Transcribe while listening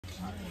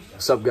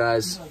What's up,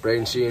 guys?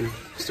 Braden Sheehan,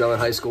 Sterling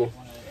High School.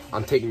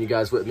 I'm taking you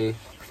guys with me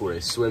for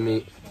a swim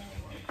meet.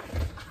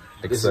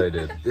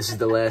 Excited. This is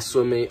the last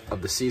swim meet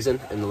of the season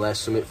and the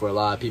last swim meet for a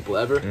lot of people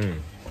ever.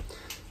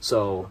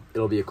 So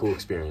it'll be a cool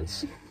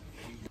experience.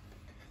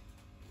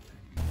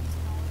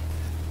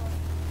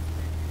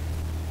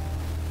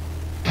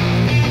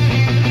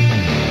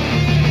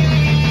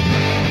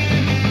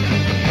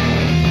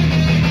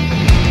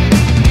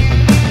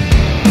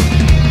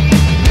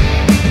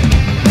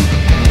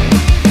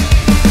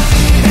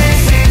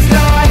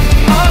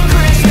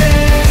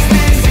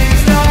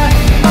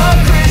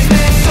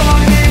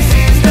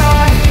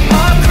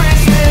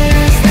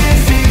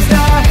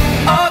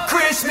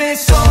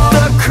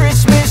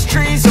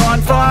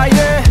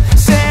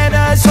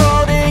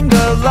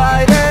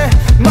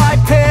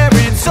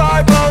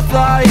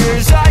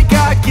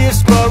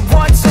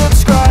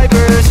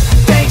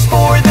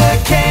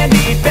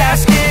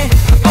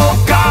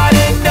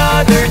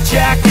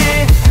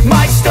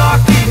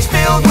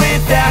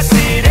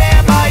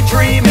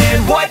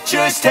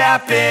 Just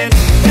happened.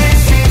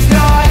 This is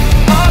not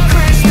a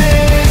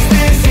Christmas.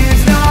 This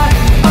is not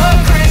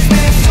a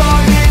Christmas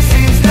song. This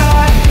is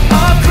not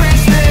a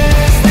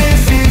Christmas.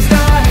 This is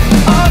not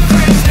a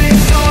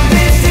Christmas song.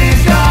 This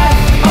is not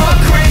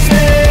a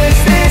Christmas.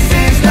 This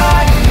is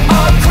not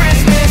a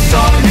Christmas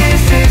song.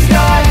 This is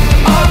not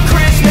a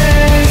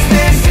Christmas.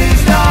 This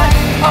is not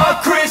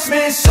a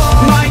Christmas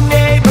song. My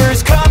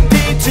neighbors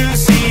compete to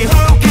see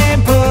who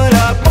can put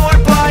up more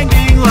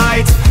blinding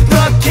lights.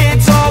 The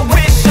kids all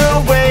wish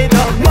away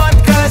the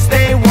month cause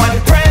they want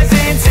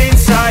presents in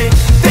sight.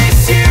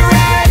 This year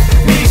had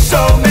me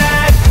so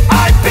mad,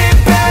 I've been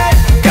bad,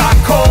 got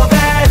coal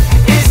that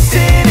is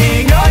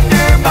sitting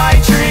under my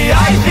tree.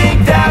 I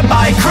think that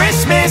my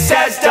Christmas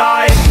has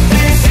died.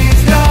 This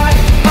is not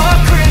a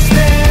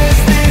Christmas.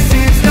 This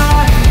is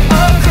not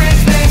a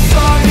Christmas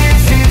song.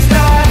 This is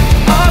not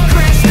a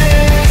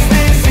Christmas.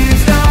 This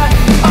is not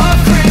a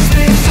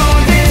Christmas song.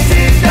 This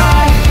is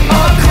not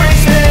a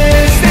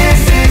Christmas.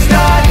 This is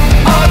not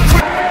a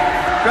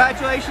Christmas.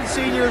 Congratulations,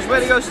 seniors. Way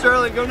to go,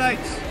 Sterling. Go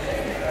Knights.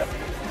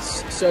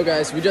 So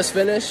guys, we just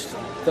finished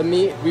the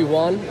meet. We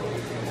won.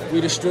 We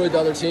destroyed the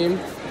other team.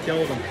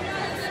 Killed them.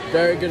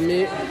 Very good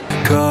meet.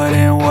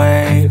 Couldn't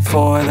wait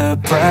for the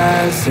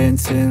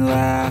presents and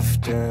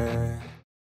laughter.